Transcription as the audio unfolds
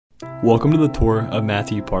Welcome to the tour of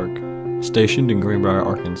Matthew Park, stationed in Greenbrier,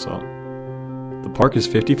 Arkansas. The park is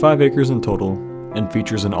 55 acres in total and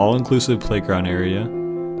features an all-inclusive playground area,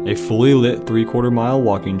 a fully lit 3/4 mile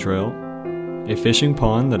walking trail, a fishing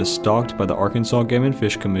pond that is stocked by the Arkansas Game and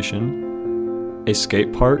Fish Commission, a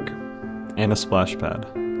skate park, and a splash pad.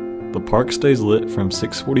 The park stays lit from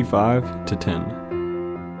 6:45 to 10.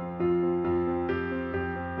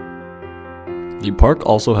 The park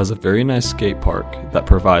also has a very nice skate park that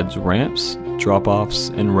provides ramps, drop-offs,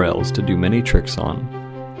 and rails to do many tricks on.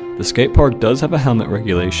 The skate park does have a helmet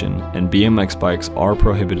regulation, and BMX bikes are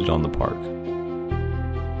prohibited on the park.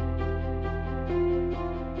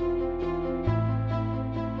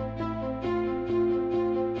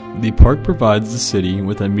 The park provides the city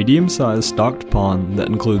with a medium-sized stocked pond that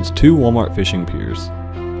includes 2 Walmart fishing piers.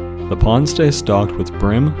 The pond stays stocked with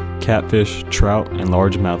brim, catfish, trout, and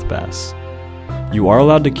largemouth bass. You are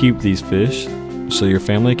allowed to keep these fish, so your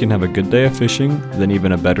family can have a good day of fishing, then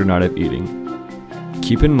even a better night of eating.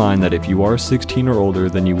 Keep in mind that if you are 16 or older,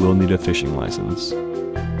 then you will need a fishing license.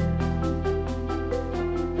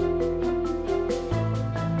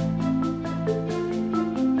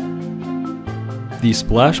 The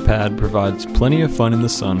splash pad provides plenty of fun in the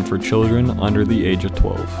sun for children under the age of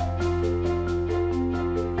 12.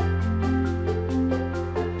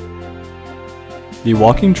 The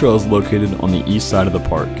walking trail is located on the east side of the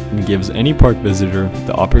park and gives any park visitor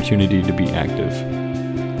the opportunity to be active.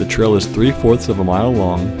 The trail is 3/4 of a mile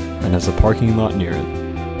long and has a parking lot near it.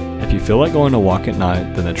 If you feel like going to walk at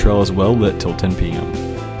night, then the trail is well lit till 10 p.m.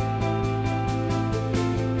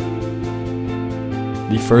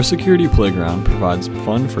 The First Security Playground provides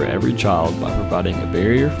fun for every child by providing a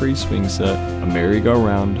barrier-free swing set, a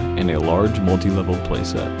merry-go-round, and a large multi-level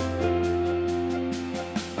playset.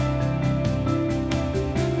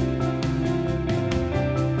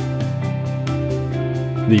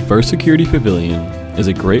 The First Security Pavilion is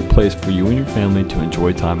a great place for you and your family to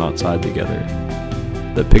enjoy time outside together.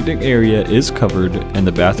 The picnic area is covered and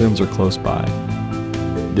the bathrooms are close by.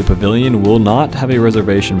 The pavilion will not have a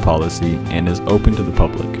reservation policy and is open to the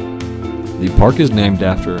public. The park is named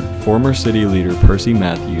after former city leader Percy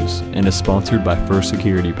Matthews and is sponsored by First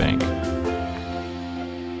Security Bank.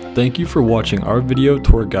 Thank you for watching our video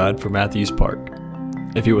tour guide for Matthews Park.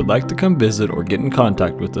 If you would like to come visit or get in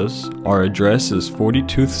contact with us, our address is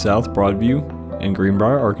 42th South Broadview in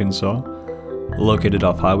Greenbrier, Arkansas, located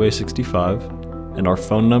off Highway 65, and our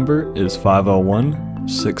phone number is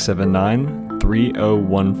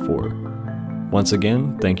 501-679-3014. Once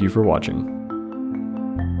again, thank you for watching.